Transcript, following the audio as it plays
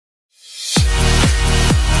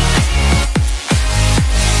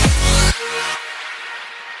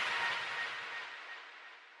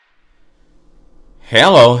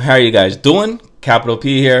Hello, how are you guys doing? Capital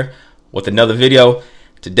P here with another video.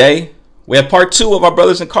 Today we have part 2 of our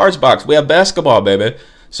Brothers in Cards box. We have basketball, baby.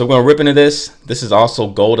 So we're gonna rip into this. This is also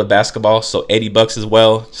gold of basketball, so 80 bucks as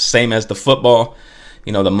well, same as the football,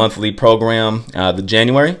 you know, the monthly program, the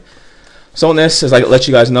January. So in this, as I let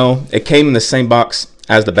you guys know, it came in the same box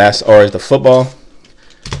as the as the football.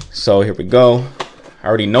 So here we go. I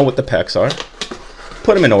already know what the packs are.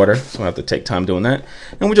 Put them in order, so I have to take time doing that.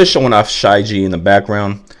 And we're just showing off Shy G in the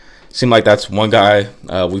background. Seemed like that's one guy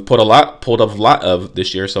we pulled up a lot of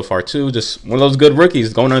this year so far too. Just one of those good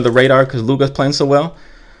rookies going under the radar because Luka's playing so well.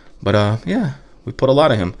 But yeah, we put a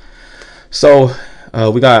lot of him. So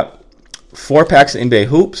we got 4 packs of NBA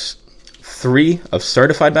hoops, 3 of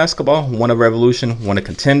certified basketball, 1 of Revolution, 1 of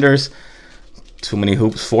Contenders. Too many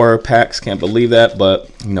hoops, 4 packs. Can't believe that, but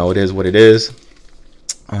you know it is what it is.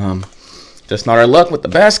 Just not our luck with the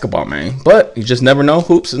basketball, man. But you just never know.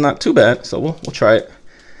 Hoops is not too bad, so we'll try it.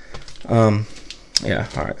 Yeah,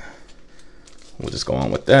 all right. We'll just go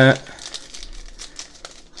on with that.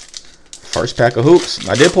 First pack of hoops.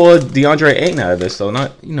 I did pull a DeAndre Ayton out of this, so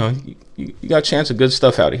not, you know, you got a chance of good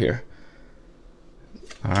stuff out of here.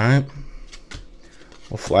 All right.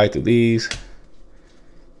 We'll fly through these.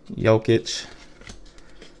 Jokic,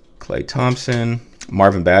 Klay Thompson,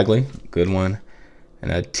 Marvin Bagley, good one,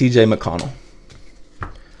 and a TJ McConnell.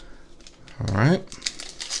 All right.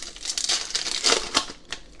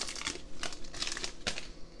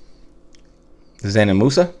 Xanon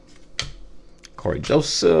Musa, Corey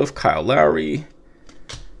Joseph, Kyle Lowry,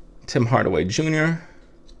 Tim Hardaway Jr.,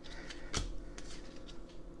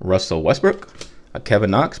 Russell Westbrook, Kevin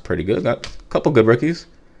Knox, pretty good. Got a couple good rookies.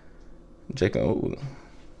 Jacob.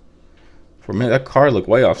 For me, that card looked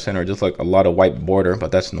way off center, just like a lot of white border,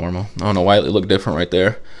 but that's normal. I don't know why it looked different right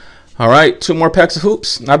there. All right, 2 more packs of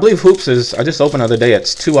hoops. I believe hoops is, I just opened the other day,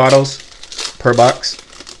 it's 2 autos per box.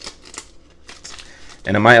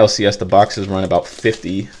 And in my LCS, the boxes run about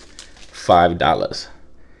 $55.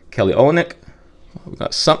 Kelly Olynyk, we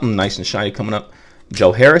got something nice and shiny coming up.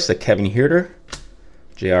 Joe Harris, a Kevin Huerter.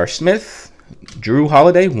 J.R. Smith, Drew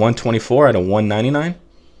Holiday, 124 out of 199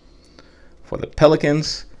 for the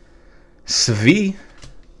Pelicans. Svi,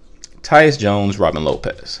 Tyus Jones, Robin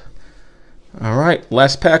Lopez. All right,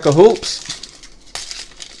 last pack of hoops.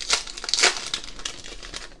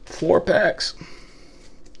 4 packs.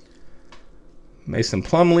 Mason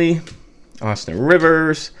Plumlee, Austin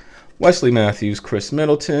Rivers, Wesley Matthews, Chris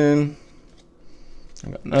Middleton. I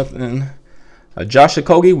got nothing. Josh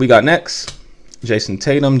Okogie, we got next. Jason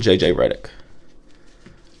Tatum, JJ Redick.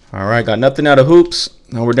 All right, got nothing out of hoops.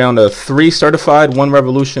 Now we're down to 3 certified, 1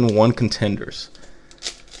 Revolution, 1 Contenders.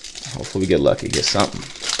 Hopefully we get lucky, get something.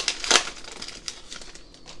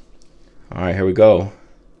 All right, here we go.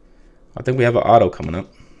 I think we have an auto coming up.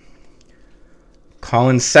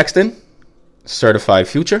 Colin Sexton, certified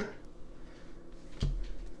future.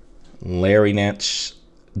 Larry Nance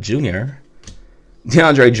Jr.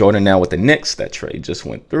 DeAndre Jordan now with the Knicks. That trade just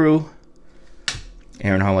went through.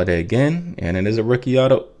 Aaron Holiday again, and it is a rookie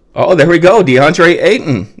auto. Oh, there we go. DeAndre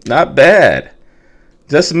Ayton. Not bad.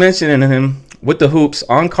 Just mentioning him with the hoops.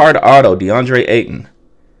 On-card auto, DeAndre Ayton.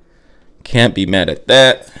 Can't be mad at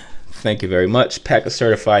that. Thank you very much. Pack of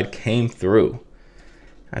certified came through.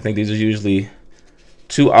 I think these are usually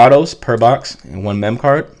 2 autos per box and 1 mem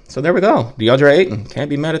card. So there we go. DeAndre Ayton. Can't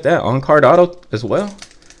be mad at that. On-card auto as well.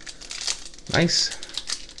 Nice.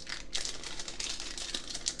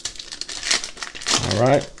 All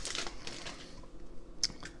right.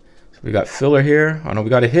 So we got filler here. Oh no, we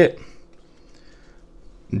got a hit.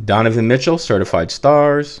 Donovan Mitchell, certified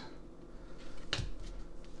stars.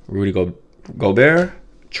 Rudy Gobert.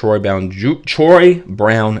 Troy Brown Jr.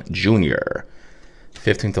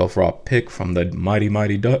 15th overall pick from the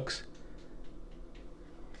Mighty Ducks.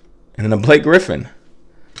 And then a Blake Griffin.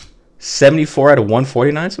 74 out of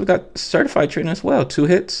 149. So we got certified treatment as well. 2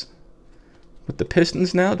 hits with the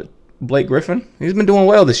Pistons now. Blake Griffin. He's been doing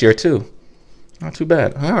well this year too. Not too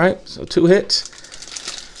bad. All right, so 2 hits.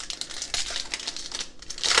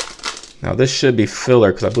 Now this should be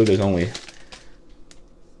filler because I believe there's only...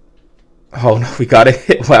 Oh, no, we got a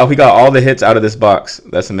hit. Wow, we got all the hits out of this box.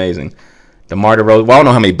 That's amazing. DeMar DeRozan. Well, I don't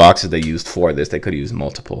know how many boxes they used for this. They could have used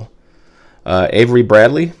multiple. Avery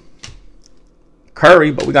Bradley.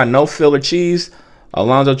 Curry, but we got no filler cheese.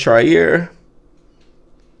 Alonzo Trier.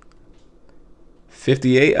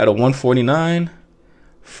 58 out of 149.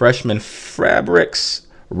 Freshman Fabrics.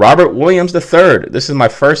 Robert Williams III. This is my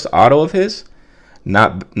first auto of his.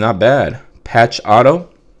 Not bad. Patch auto.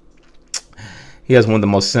 He has one of the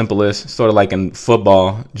most simplest, sort of like in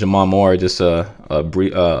football, Jamal Moore, just a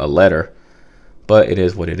letter. but it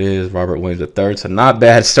is what it is. Robert Williams III, so not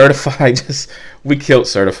bad. Certified, just we killed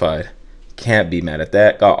certified. Can't be mad at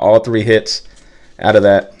that. Got all 3 hits out of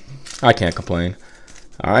that. I can't complain.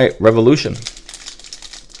 All right, Revolution.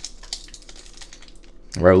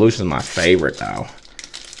 Revolution is my favorite now.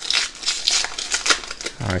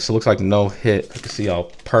 All right, so it looks like no hit. I can see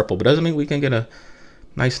all purple, but doesn't mean we can get a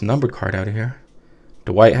nice numbered card out of here.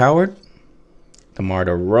 Dwight Howard, DeMar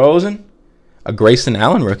DeRozan, a Grayson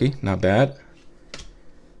Allen rookie, not bad.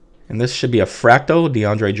 And this should be a Fractal,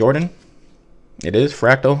 DeAndre Jordan. It is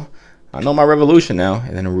Fractal. I know my Revolution now.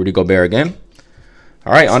 And then a Rudy Gobert again.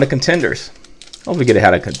 All right, on to Contenders. Hope we get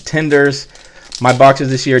ahead of Contenders. My boxes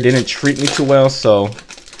this year didn't treat me too well, so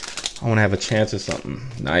I want to have a chance at something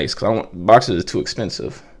nice because I want boxes are too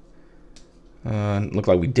expensive. Look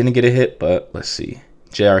like we didn't get a hit, but let's see.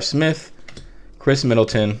 J.R. Smith, Chris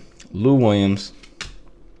Middleton, Lou Williams,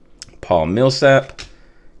 Paul Millsap,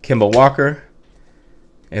 Kemba Walker,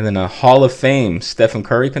 and then a Hall of Fame Stephen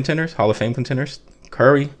Curry contenders. Hall of Fame contenders.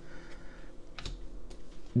 Curry,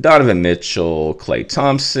 Donovan Mitchell, Klay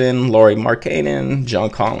Thompson, Lauri Markkanen, John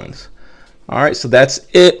Collins. All right, so that's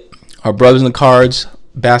it. Our Brothers in the Cards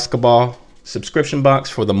basketball subscription box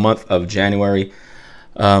for the month of January.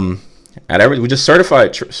 We just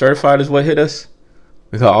certified. Certified is what hit us.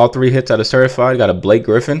 We got all 3 hits out of certified. Got a Blake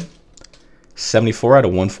Griffin, 74 out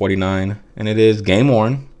of 149, and it is game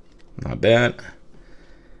worn. Not bad.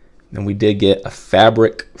 Then we did get a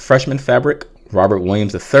freshman fabric, Robert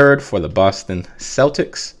Williams III for the Boston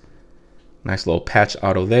Celtics. Nice little patch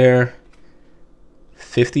auto there.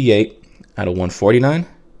 58 out of 149.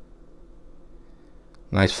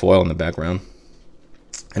 Nice foil in the background.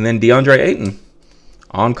 And then DeAndre Ayton,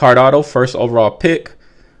 on-card auto, first overall pick,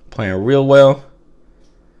 playing real well.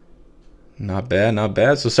 Not bad, not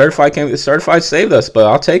bad. So certified saved us, but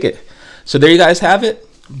I'll take it. So there you guys have it.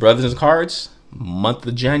 Brothers in Cards, month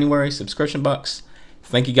of January subscription box.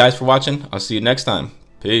 Thank you guys for watching. I'll see you next time.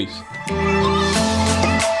 Peace.